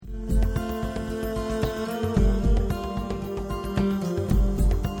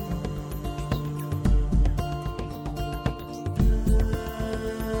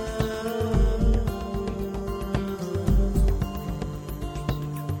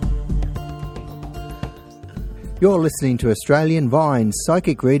You're listening to Australian Vine's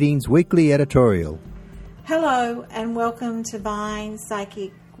Psychic Readings Weekly Editorial. Hello and welcome to Vine's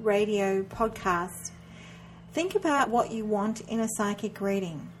Psychic Radio Podcast. Think about what you want in a psychic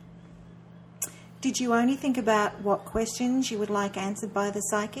reading. Did you only think about what questions you would like answered by the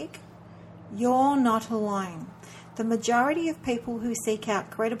psychic? You're not alone. The majority of people who seek out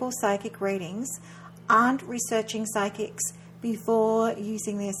credible psychic readings aren't researching psychics before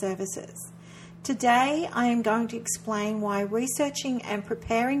using their services. Today, I am going to explain why researching and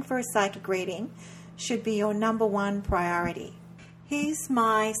preparing for a psychic reading should be your number one priority. Here's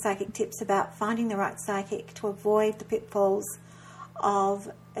my psychic tips about finding the right psychic to avoid the pitfalls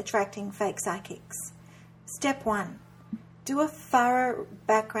of attracting fake psychics. Step 1. Do a thorough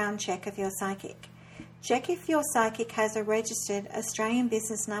background check of your psychic. Check if your psychic has a registered Australian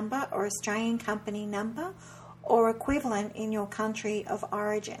business number or Australian company number or equivalent in your country of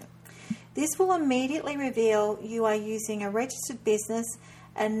origin. This will immediately reveal you are using a registered business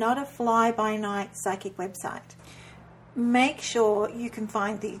and not a fly-by-night psychic website. Make sure you can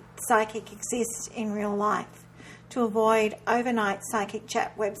find the psychic exists in real life to avoid overnight psychic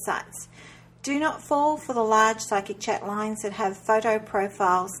chat websites. Do not fall for the large psychic chat lines that have photo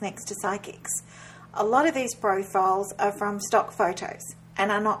profiles next to psychics. A lot of these profiles are from stock photos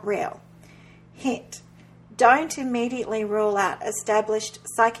and are not real. Hint: don't immediately rule out established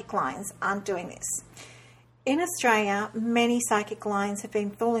psychic lines aren't doing this. In Australia, many psychic lines have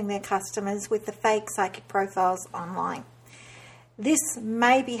been fooling their customers with the fake psychic profiles online. This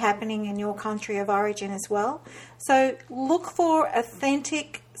may be happening in your country of origin as well. So look for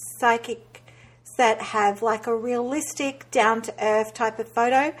authentic psychics that have like a realistic, down-to-earth type of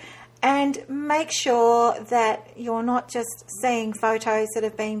photo, and make sure that you're not just seeing photos that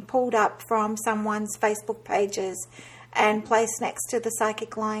have been pulled up from someone's Facebook pages and placed next to the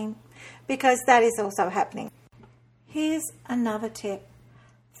psychic line, because that is also happening. Here's another tip.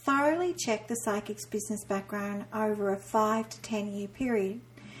 Thoroughly check the psychic's business background over a 5 to 10 year period.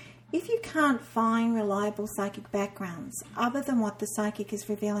 If you can't find reliable psychic backgrounds other than what the psychic is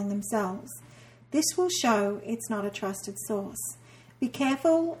revealing themselves, this will show it's not a trusted source. Be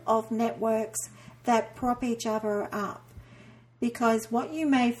careful of networks that prop each other up, because what you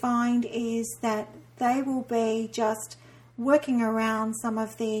may find is that they will be just working around some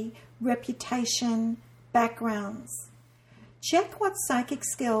of the reputation backgrounds. Check what psychic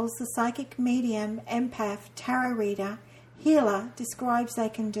skills the psychic medium, empath, tarot reader, healer describes they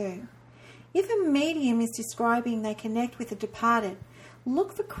can do. If a medium is describing they connect with the departed,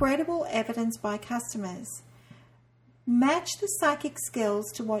 look for credible evidence by customers. Match the psychic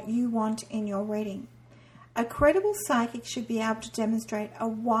skills to what you want in your reading. A credible psychic should be able to demonstrate a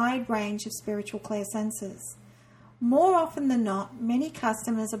wide range of spiritual clairsenses. More often than not, many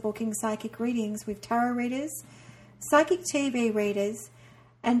customers are booking psychic readings with tarot readers, psychic TV readers,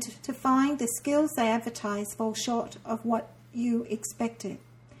 and to find the skills they advertise fall short of what you expected.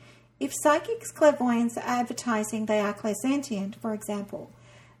 If psychics, clairvoyants are advertising they are clairsentient, for example,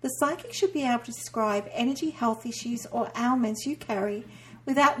 the psychic should be able to describe energy, health issues or ailments you carry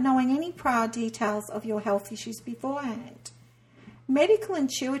without knowing any prior details of your health issues beforehand. Medical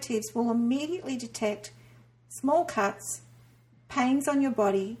intuitives will immediately detect small cuts, pains on your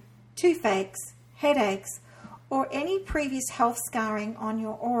body, toothaches, headaches, or any previous health scarring on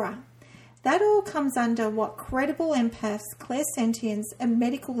your aura. That all comes under what credible empaths, clairsentients, and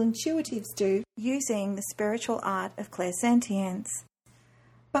medical intuitives do using the spiritual art of clairsentience.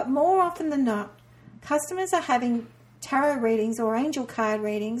 But more often than not, customers are having tarot readings or angel card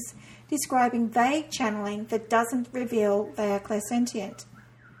readings describing vague channeling that doesn't reveal they are clairsentient.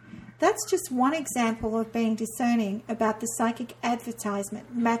 That's just one example of being discerning about the psychic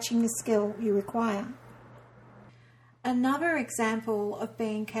advertisement matching the skill you require. Another example of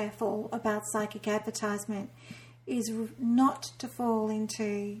being careful about psychic advertisement is not to fall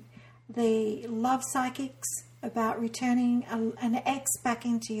into the love psychics about returning an ex back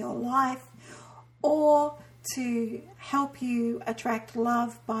into your life, or to help you attract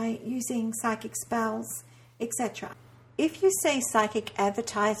love by using psychic spells, etc. If you see psychic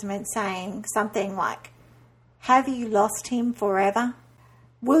advertisement saying something like, "Have you lost him forever?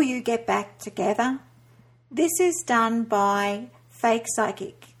 Will you get back together?" This is done by fake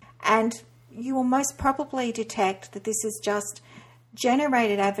psychic, and you will most probably detect that this is just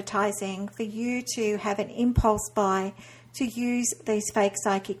generated advertising for you to have an impulse buy to use these fake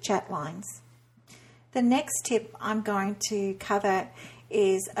psychic chat lines. The next tip I'm going to cover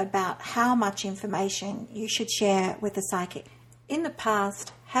is about how much information you should share with a psychic. In the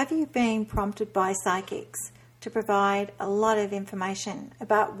past, have you been prompted by psychics to provide a lot of information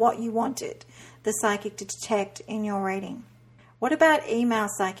about what you wanted the psychic to detect in your reading. What about email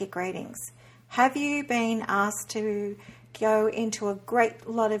psychic readings? Have you been asked to go into a great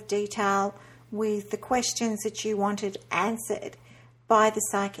lot of detail with the questions that you wanted answered by the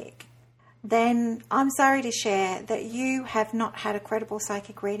psychic? Then I'm sorry to share that you have not had a credible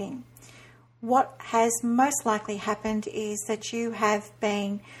psychic reading. What has most likely happened is that you have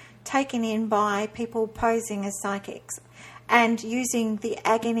been taken in by people posing as psychics and using the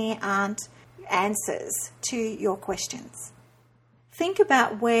agony aunt answers to your questions. Think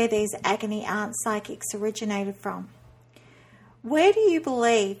about where these agony aunt psychics originated from. Where do you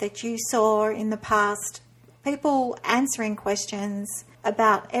believe that you saw in the past people answering questions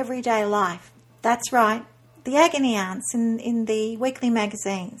about everyday life? That's right, the agony aunts in the weekly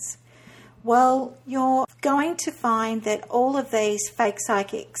magazines. Well, you're going to find that all of these fake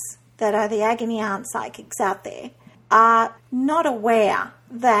psychics that are the agony aunt psychics out there are not aware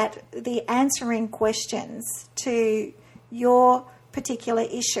that the answering questions to your particular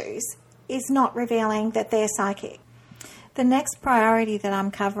issues is not revealing that they're psychic. The next priority that I'm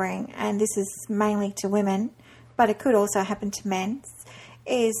covering, and this is mainly to women, but it could also happen to men,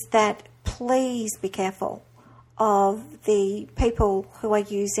 is that please be careful of the people who are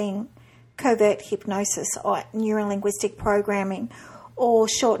using covert hypnosis or neurolinguistic programming, or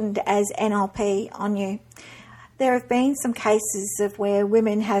shortened as NLP, on you. There have been some cases of where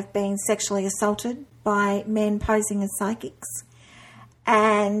women have been sexually assaulted by men posing as psychics,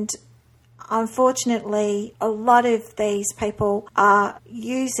 and unfortunately a lot of these people are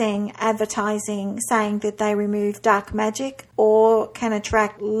using advertising saying that they remove dark magic or can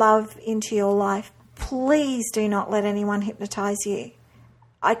attract love into your life. Please do not let anyone hypnotize you.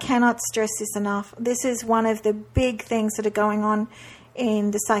 I cannot stress this enough. This is one of the big things that are going on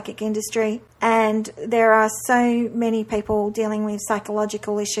in the psychic industry, and there are so many people dealing with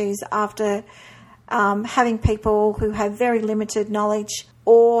psychological issues after having people who have very limited knowledge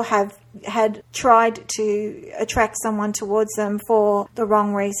or have had tried to attract someone towards them for the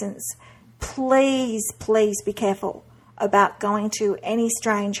wrong reasons. Please, please be careful about going to any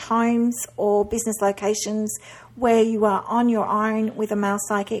strange homes or business locations where you are on your own with a male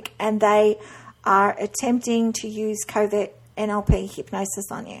psychic and they are attempting to use covert NLP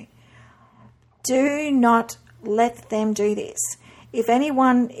hypnosis on you. Do not let them do this. If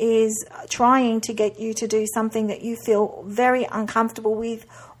anyone is trying to get you to do something that you feel very uncomfortable with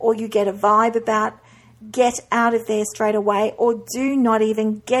or you get a vibe about, get out of there straight away, or do not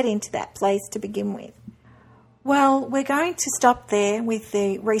even get into that place to begin with. Well, we're going to stop there with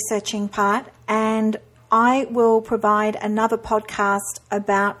the researching part, and I will provide another podcast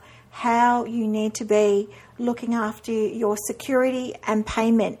about how you need to be looking after your security and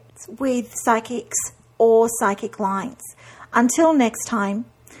payments with psychics or psychic lines. Until next time,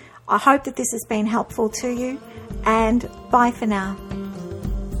 I hope that this has been helpful to you, and bye for now.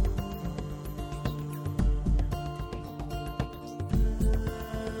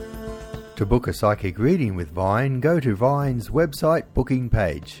 To book a psychic reading with Vine, go to Vine's website booking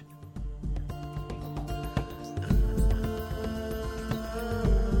page.